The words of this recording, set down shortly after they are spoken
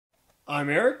I'm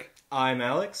Eric. I'm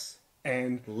Alex.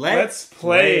 And Let's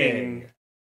playing.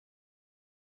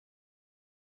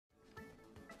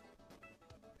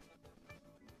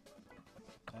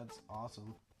 That's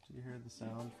awesome. Do you hear the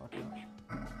sound? Fuck up.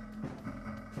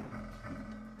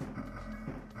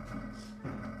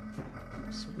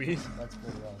 Sweet. That's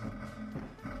pretty awesome.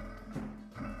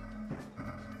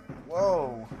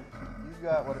 Whoa! You've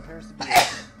got what appears to be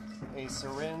a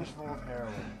syringe full of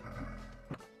heroin.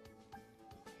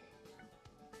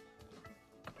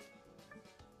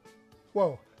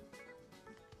 Whoa.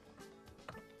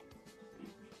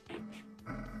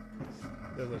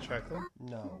 Does it attract them?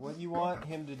 No. What you want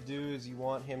him to do is you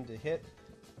want him to hit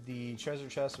the treasure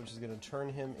chest, which is going to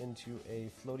turn him into a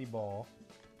floaty ball.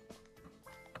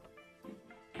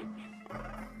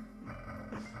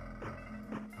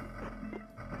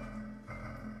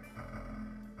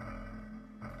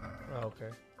 Oh, okay.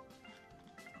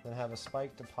 Then have a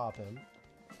spike to pop him.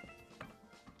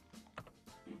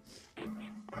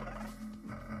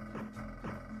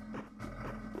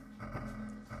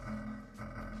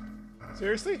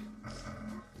 Seriously?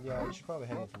 Yeah, you should probably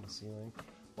hang it from the ceiling.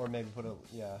 Or maybe put a...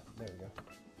 Yeah, there we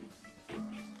go.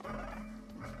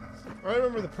 I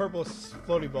remember the purple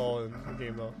floaty ball in the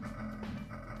game, though.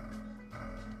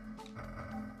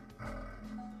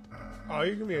 Oh,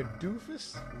 you're gonna be a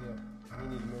doofus? Yeah, you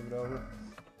need to move it over.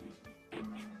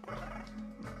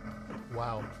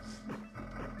 Wow.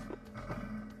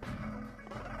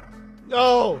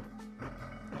 No!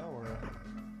 Don't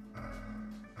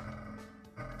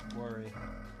worry.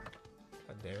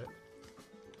 God damn it.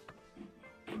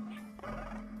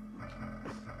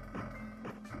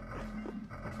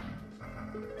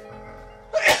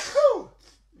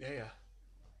 Yeah.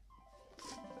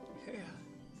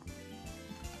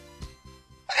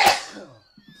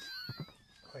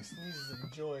 My sneezes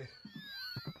of joy.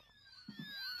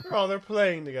 Oh, they're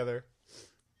playing together.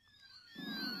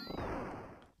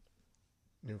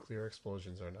 Nuclear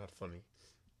explosions are not funny.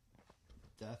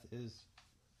 Death is.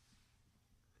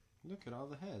 Look at all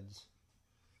the heads.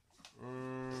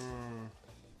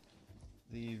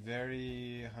 The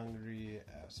very hungry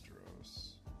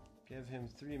Astros. Give him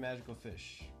 3 magical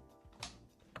fish.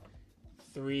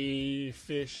 3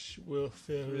 fish will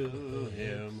fill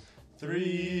him.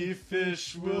 3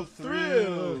 fish will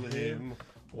thrill him.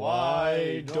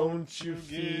 Why don't you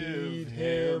feed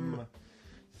him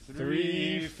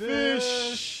 3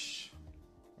 fish?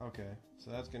 Okay, so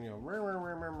that's gonna go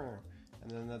and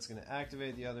then that's gonna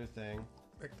activate the other thing.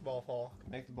 Make the ball fall.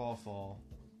 Make the ball fall.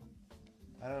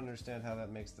 I don't understand how that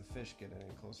makes the fish get any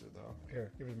closer though.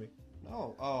 Here, give it to me.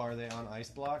 No. Oh, are they on ice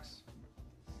blocks?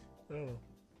 I don't know.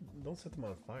 Don't set them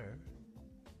on fire.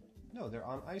 No, they're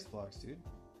on ice blocks, dude.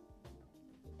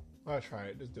 I'll try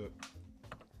it. Just do it.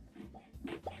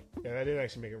 Yeah, that did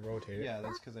actually make it rotate. Yeah,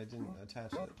 that's because I didn't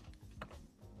attach it.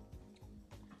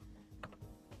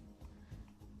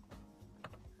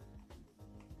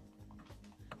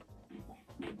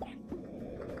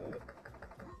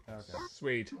 Okay.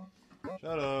 Sweet.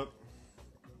 Shut up.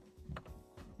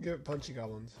 Give it punchy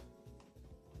goblins.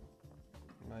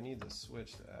 I need the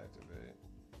switch to activate.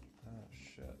 Oh,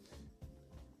 shit.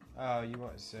 Oh, you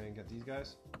want to say get these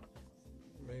guys?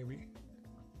 Maybe.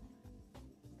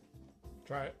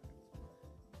 Try it.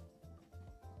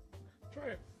 Try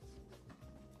it.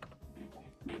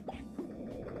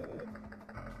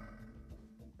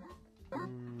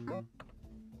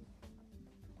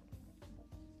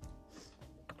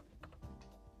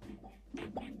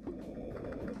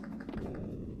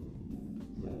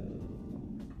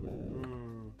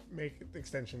 Make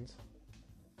extensions.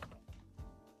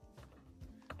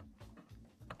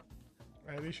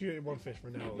 At least you get 1 fish for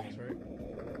now, at least, right?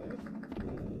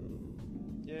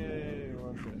 Yay,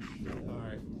 1 fish.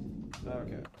 Alright.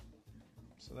 Okay.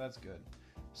 So that's good.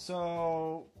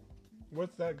 So...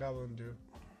 What's that goblin do?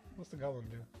 What's the goblin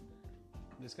do?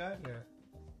 This guy? Yeah.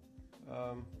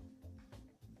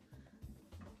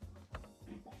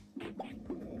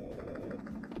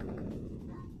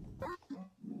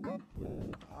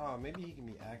 Oh, maybe he can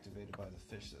be activated by the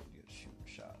fish that get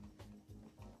shot.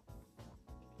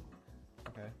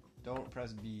 Okay. Don't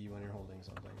press B when you're holding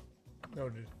something. No,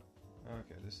 dude.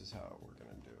 Okay, this is how we're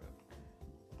gonna do it.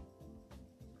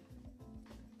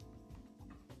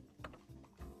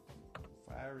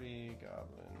 Fiery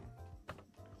goblin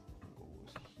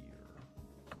goes here.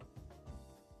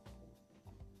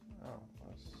 Oh,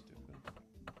 that's stupid.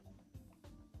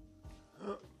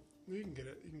 You can get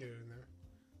it. You can get it in there.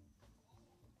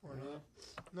 Or not.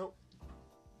 Nope.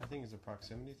 I think it's a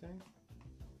proximity thing.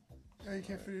 Yeah, you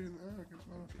can't fit it in there. Oh, I guess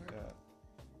I'll try. Yeah.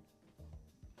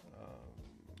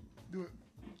 Do it.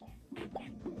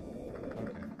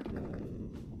 Okay.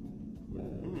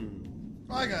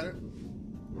 I got it.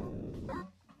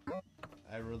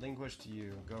 I relinquish to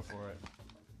you. Go for it.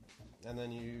 And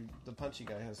then the punchy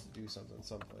guy has to do something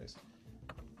someplace.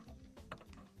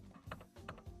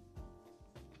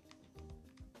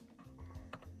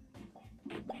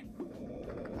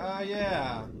 Ah,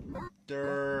 yeah.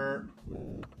 Dirt.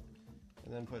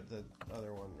 And then put the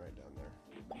other one right down there.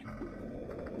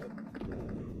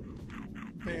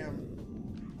 Bam.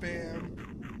 Bam.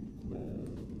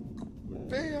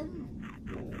 Bam.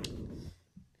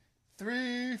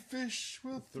 3 fish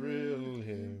will Thrill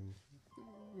him.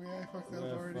 Yeah, I fucked that up I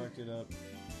already. fucked it up.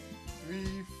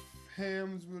 3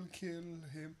 hams will kill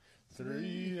him.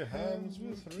 3 hams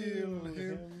will kill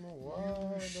him. Why You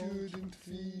don't shouldn't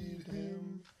feed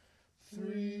him.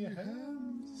 3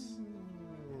 hams.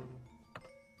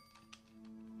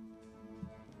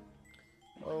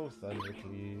 Oh, thunder,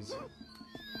 please.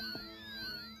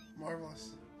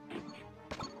 Marvelous.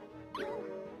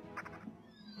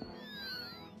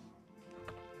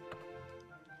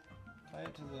 Tie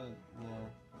it to the, and then,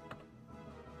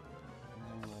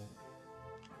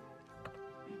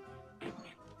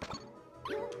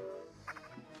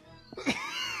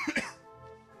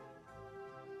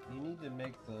 you need to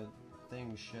make the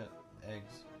thing shit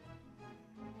eggs.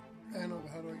 I know,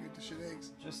 but how do I get the shit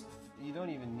eggs? Just, you don't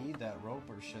even need that rope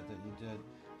or shit that you did.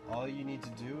 All you need to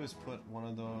do is put one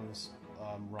of those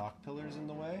rock pillars in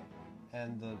the way,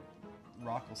 and the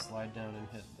rock will slide down and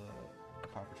hit the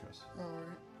cockatrice.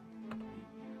 Alright.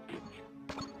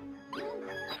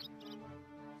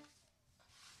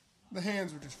 The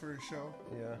hands were just for a show.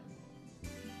 Yeah.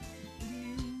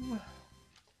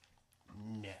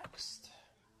 Next.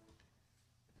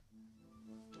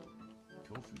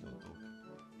 Kofi notebook.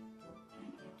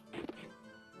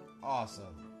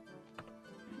 Awesome.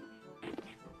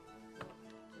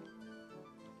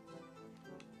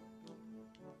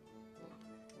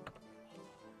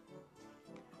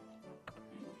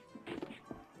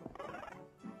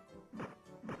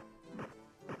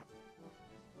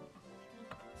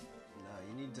 Now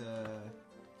you need to.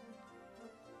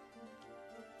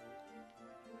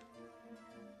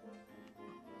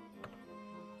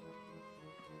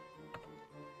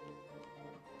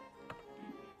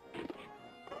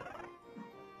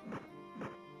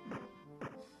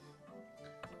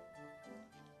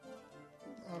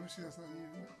 Obviously, that's not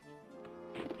needed.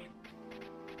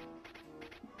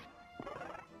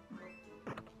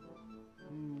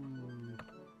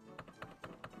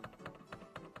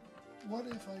 What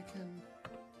if I can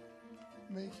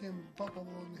make him buckle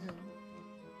on him?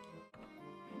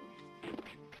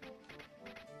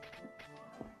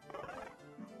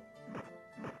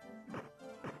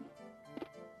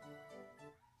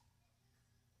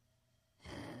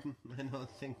 I don't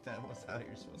think that was how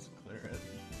you're supposed to clear it.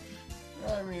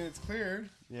 I mean, it's cleared.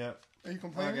 Yep. Are you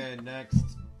complaining? Okay, next.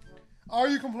 Are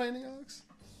you complaining, Alex?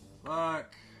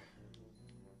 Fuck.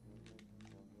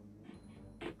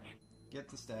 Get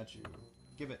the statue.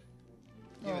 Give it.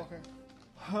 Give Oh, it. okay.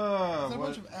 Huh. Is that a what-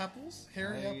 bunch of apples?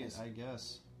 Hairy apples? I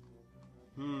guess.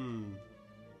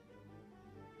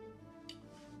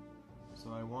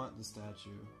 So I want the statue.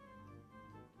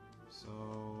 So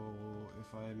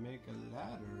if I make a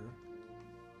ladder,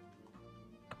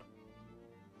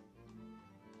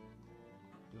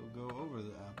 he'll go over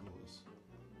the apples,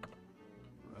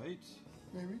 right?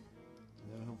 Maybe. And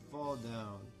then he'll fall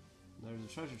down. And there's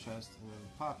a treasure chest, and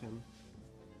I'll pop him,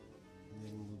 and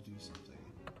then we'll do something.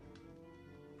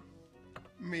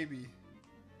 Maybe.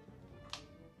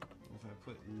 If I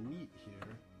put meat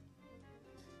here,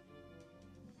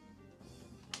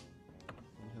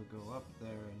 and he'll go up there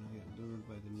and he'll get lured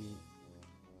by the meat.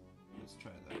 Let's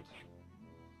try that.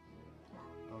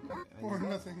 Okay, Or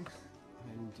nothing.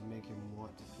 I need to make him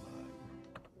want to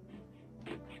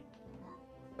climb.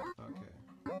 Okay,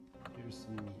 here's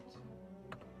some meat.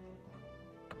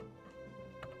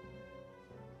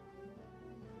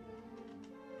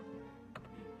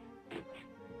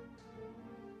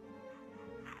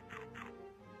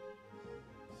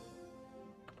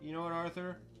 You know what,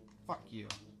 Arthur? Fuck you.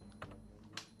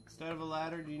 Instead of a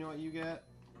ladder, do you know what you get?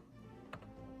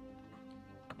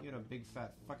 You get a big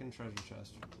fat fucking treasure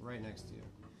chest right next to you.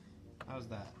 How's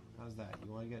that? How's that?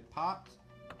 You want to get popped?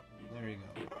 There you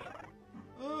go.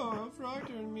 Oh, a frog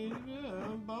turned me. Yeah,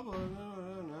 bubble. No,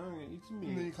 I'm gonna eat some And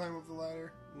then you meat. climb up the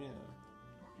ladder. Yeah.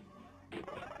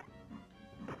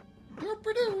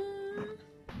 Doop-a-doo.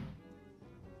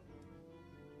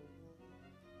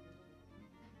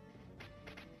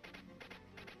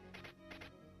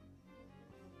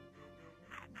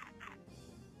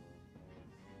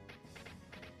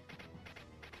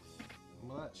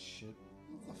 Well, that's shit.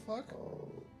 What the fuck?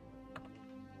 Oh, fuck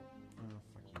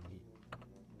you, meat.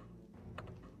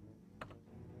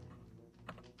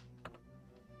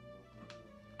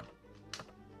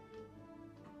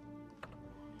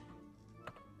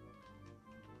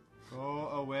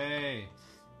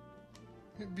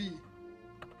 Hit B.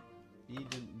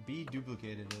 B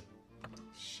duplicated it.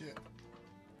 Shit.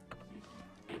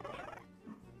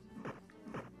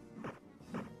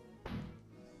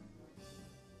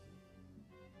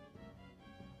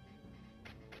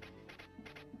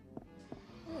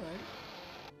 Alright.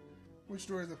 Which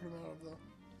door is I put him out of, though?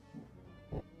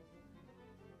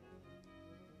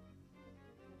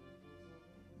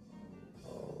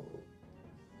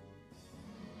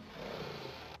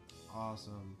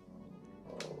 Awesome.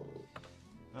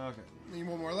 Okay. Need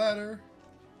one more ladder.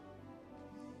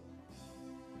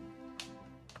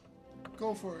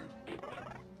 Go for it.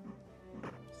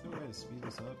 Is there a way to speed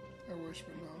this up? I wish,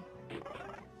 but no.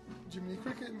 Jiminy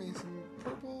Cricket, Mason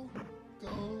Purple,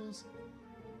 goes,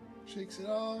 shakes it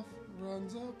off,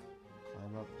 runs up.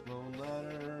 Climb up the lone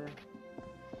ladder.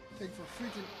 Take for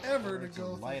freaking ever to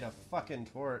go. Light a fucking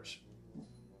torch.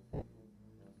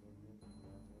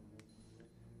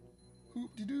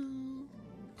 Hoop-de-doo.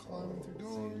 Climbing through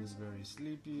doors. Satan's very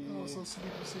sleepy. Oh, so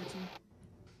sleepy, Satan.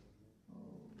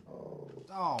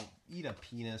 Oh, eat a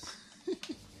penis.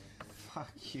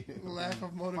 Fuck you. Lack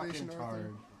of motivation, fucking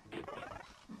Arthur.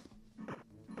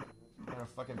 I'm gonna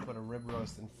fucking put a rib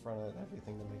roast in front of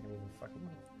everything to make it even fucking.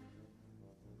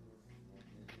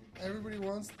 Everybody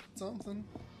wants something.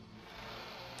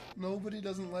 Nobody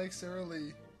doesn't like Sarah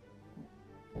Lee.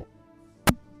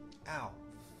 Ow.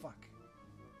 Fuck.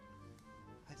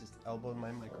 I just elbowed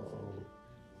my microphone.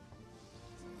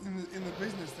 In the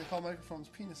business, they call microphones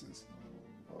penises.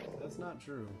 That's not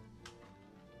true.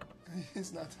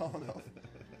 It's not tall enough.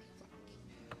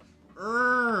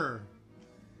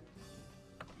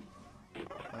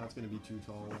 Now it's gonna be too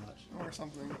tall to watch. Or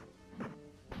something.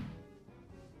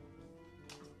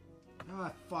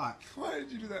 Ah, fuck. Why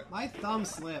did you do that? My thumb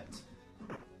slipped.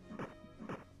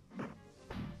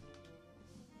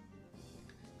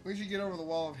 We should get over the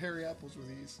wall of hairy apples with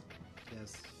these.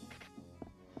 Yes.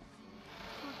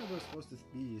 What are those supposed to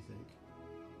be, you think?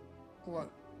 What?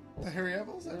 The hairy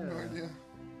apples? I have no Yeah. idea.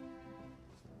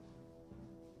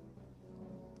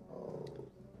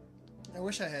 I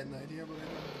wish I had an idea, but I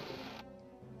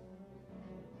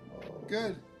don't.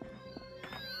 Good.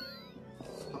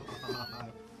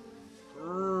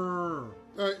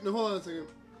 Alright, now hold on a second.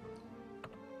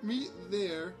 Meet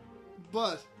there,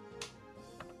 but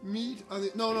meet on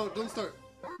the... No, don't start.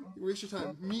 You waste your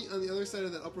time. Meet on the other side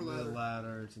of that upper The ladder.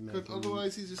 ladder to make Because it-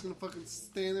 otherwise he's just gonna fucking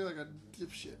stand there like a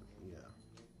dipshit. Yeah.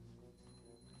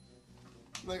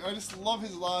 Like, I just love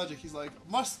his logic. He's like,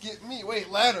 must get me. Wait,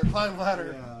 ladder. Climb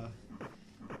ladder. Yeah.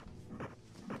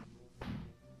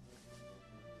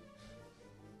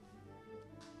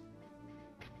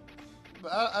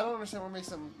 But I don't understand what makes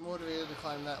him motivated to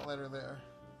climb that ladder there.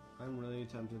 I'm really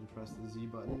tempted to press the Z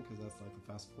button because that's like the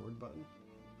fast forward button.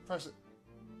 Press it.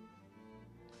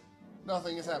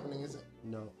 Nothing is happening, is it?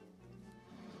 No.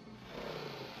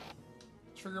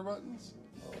 Trigger buttons?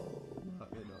 They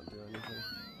don't do anything.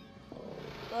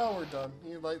 Well, we're done.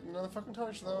 You light another fucking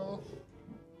torch, though.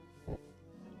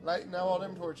 Lighting now all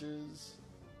them torches.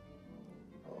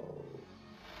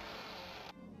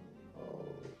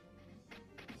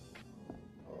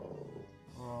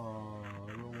 Oh,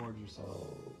 reward yourself.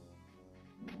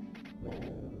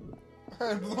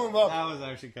 I blew him up. That was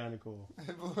actually kind of cool.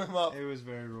 I blew him up. It was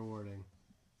very rewarding.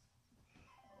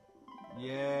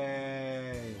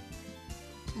 Yay!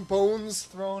 Bones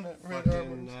thrown at Red Fucking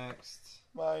Armor. next.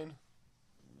 Mine.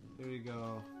 Here we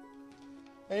go.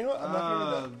 Hey, you know what? I'm not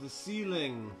gonna do that. The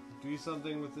ceiling. Do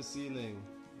something with the ceiling.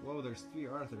 Whoa, there's 3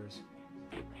 Arthurs.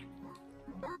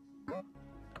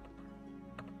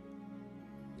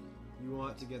 You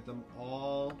want to get them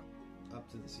all up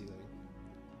to the ceiling.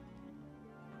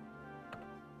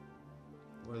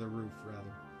 Or the roof,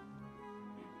 rather.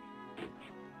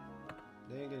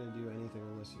 They ain't gonna do anything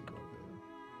unless you go okay them.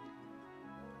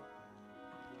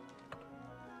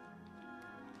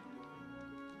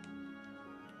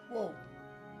 Whoa.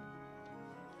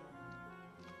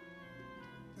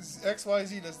 This is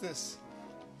XYZ does this.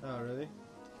 Oh, really?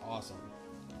 Awesome.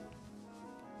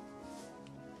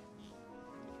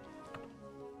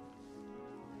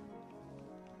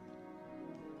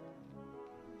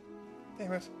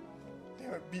 Damn it.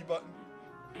 Damn it, B button.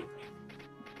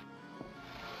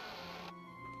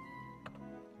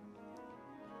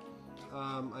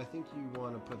 I think you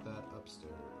want to put that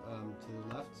upstairs. To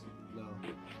the left? No.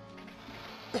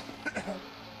 I think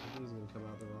he's gonna come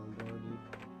out the wrong door, dude.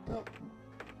 Nope.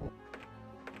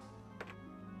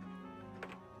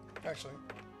 Actually.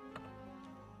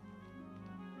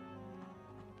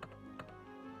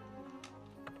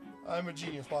 I'm a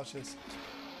genius. Watch this.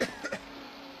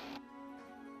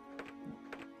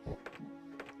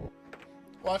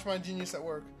 Watch my genius at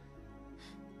work.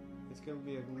 It's gonna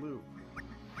be a loop.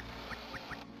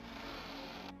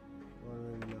 Or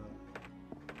maybe not.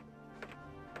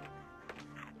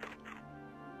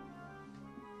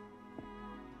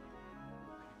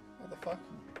 What the fuck?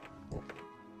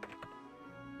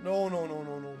 No, no, no,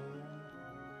 no, no, no.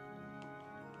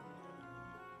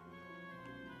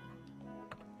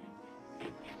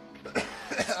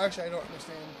 Actually, I don't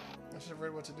understand. I should have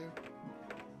read what to do.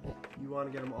 You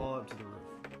want to get them all up to the roof.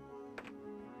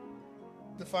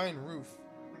 Define roof.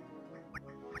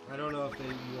 I don't know if you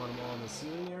want them all in the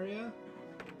ceiling area,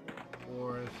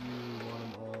 or if you want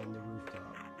them all on the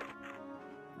rooftop.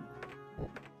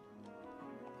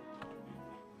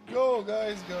 Go,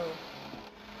 guys, go.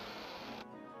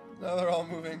 Now they're all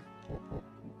moving.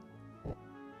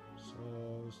 So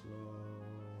slow.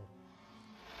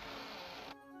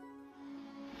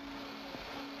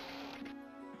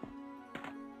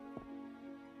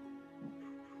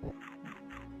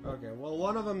 Okay, well,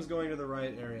 one of them's going to the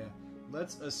right area.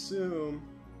 Let's assume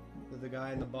that the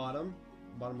guy in the bottom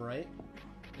right,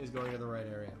 is going to the right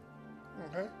area.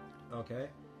 Okay. Okay.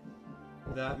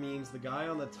 That means the guy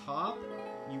on the top,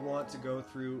 you want to go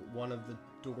through one of the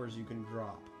doors you can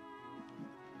drop.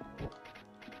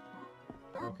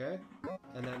 Okay?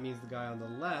 And that means the guy on the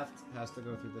left has to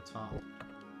go through the top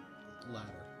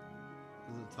ladder.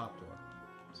 This is the top door.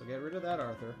 So get rid of that,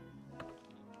 Arthur.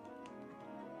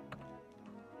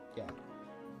 Yeah.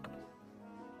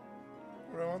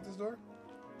 Where do I want this door?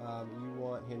 You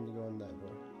want him to go in that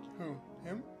door. Who?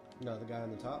 Him? No, the guy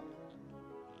on the top.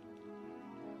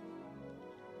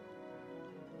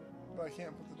 But I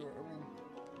can't put the door. I mean...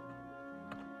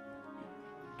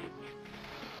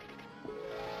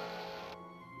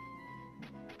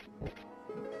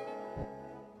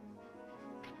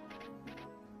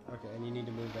 Okay, and you need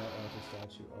to move that Arthur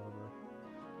statue over.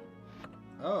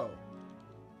 Oh!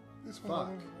 This one's Fuck.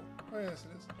 unmovable. Oh, yes,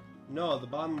 it is. No, the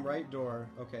bottom right door.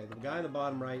 Okay, the guy in the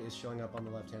bottom right is showing up on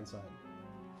the left-hand side.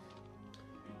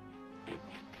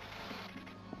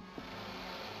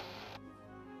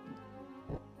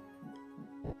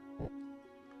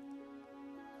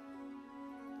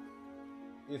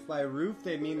 If by roof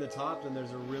they mean the top, then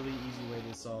there's a really easy way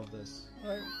to solve this.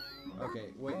 Right.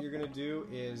 Okay, what you're gonna do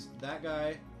is that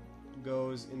guy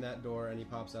goes in that door and he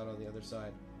pops out on the other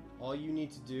side. All you need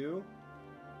to do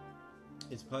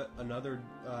is put another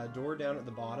door down at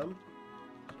the bottom.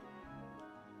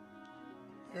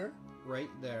 Here? Right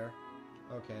there.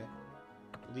 Okay.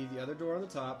 Leave the other door on the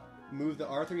top. Move the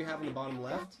Arthur you have in the bottom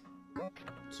left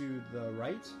to the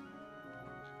right.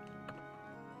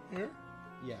 Here?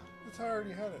 Yeah. That's how I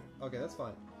already had it. Okay, that's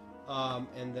fine.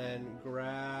 And then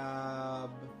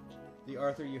grab the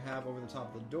Arthur you have over the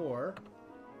top of the door.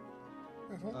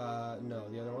 This one? No,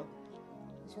 the other one.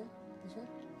 This one? This one?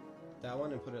 That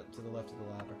one, and put it to the left of the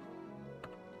ladder.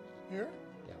 Here?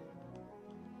 Yeah.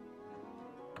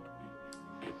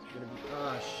 It's gonna be...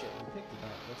 Ah, shit, you picked it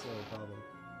up. That's the only problem.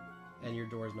 And your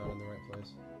door's not in the right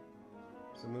place.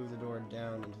 So move the door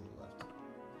down and to the left.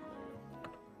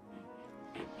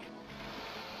 There you go.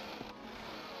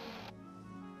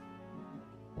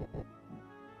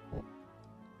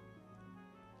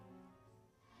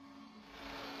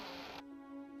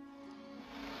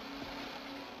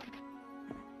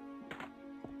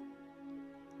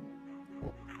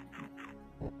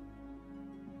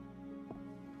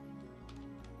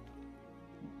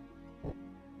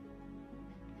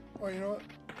 Oh, you know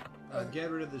what?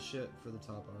 Get rid of the shit for the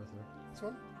top, Arthur. This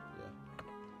one? Yeah.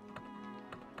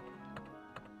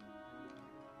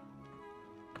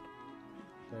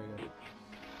 There you go.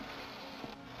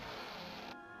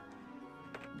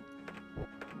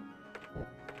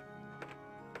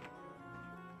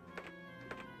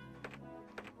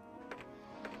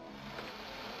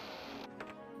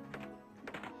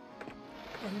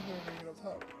 Oh, he's going to get up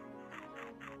top.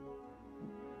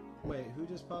 Wait, who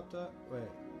just popped up?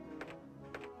 Wait.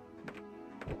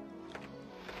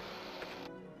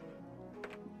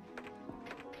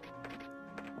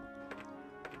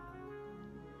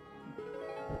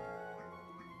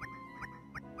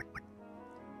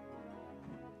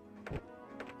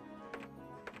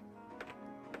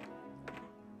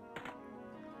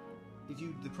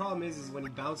 The problem is when he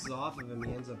bounces off of him,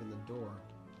 he ends up in the door.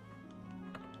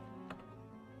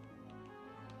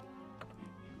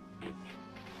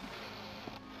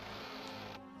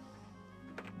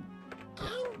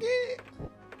 I'm dead!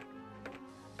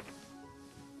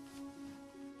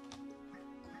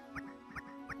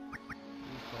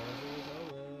 He's polishing his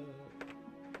helmet.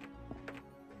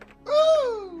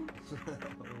 Ooh! That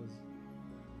was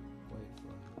quite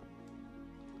fun.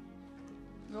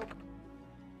 Nope.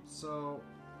 So,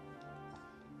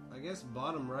 I guess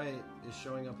bottom right is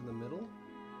showing up in the middle.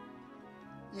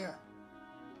 Yeah.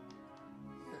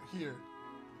 Here.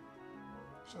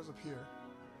 Shows up here.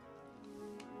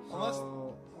 Unless... So,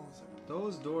 hold on a second.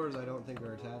 those doors I don't think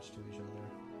are attached to each other.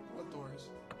 What doors?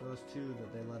 Those two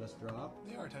that they let us drop.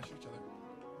 They are attached to each other.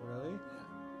 Really?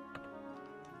 Yeah.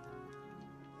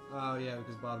 Oh yeah,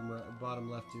 because bottom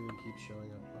left dude keeps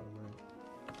showing up. Bottom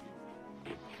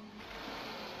right.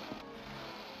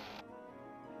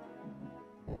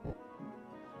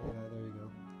 Yeah, there you go.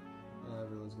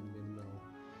 Everyone's gonna be in the middle.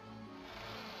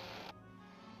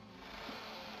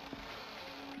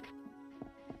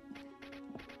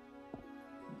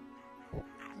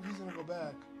 He's gonna go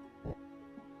back.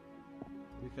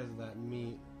 Because of that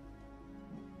meat.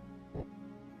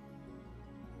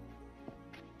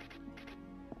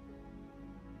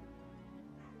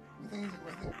 The thing is,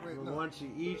 wait, But no. once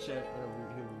you each it,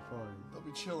 he'll be fine. They'll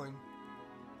be chilling.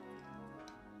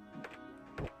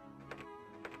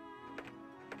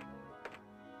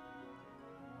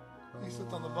 He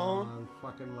slipped on the bone.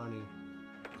 Fucking money.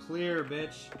 Clear,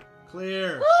 bitch.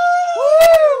 Clear.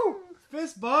 Woo!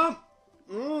 Fist bump.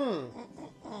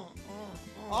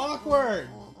 Awkward.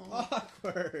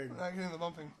 Awkward. Not getting the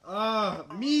bumping.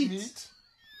 Meat.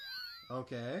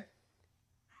 Okay.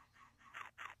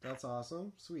 That's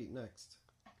awesome. Sweet. Next.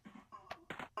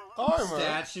 Armor.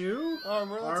 Statue.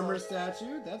 Armor. That's Armor all.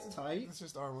 statue. That's tight. It's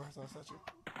just armor. It's not a statue.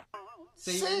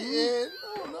 Satan.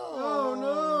 Oh no. Oh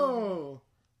no.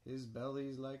 His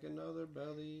belly's like another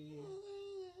belly.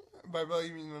 By belly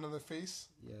you mean another face?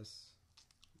 Yes.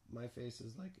 My face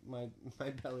is like my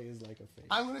belly is like a face.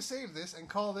 I'm gonna save this and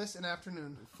call this an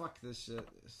afternoon. Fuck this shit.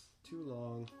 It's too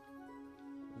long.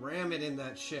 Ram it in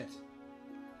that shit.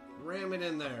 Ram it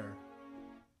in there.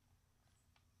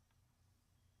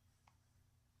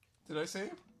 Did I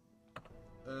save?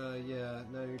 Yeah.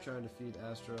 Now you're trying to feed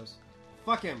Astros.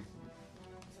 Fuck him.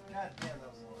 God damn, that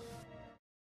was long.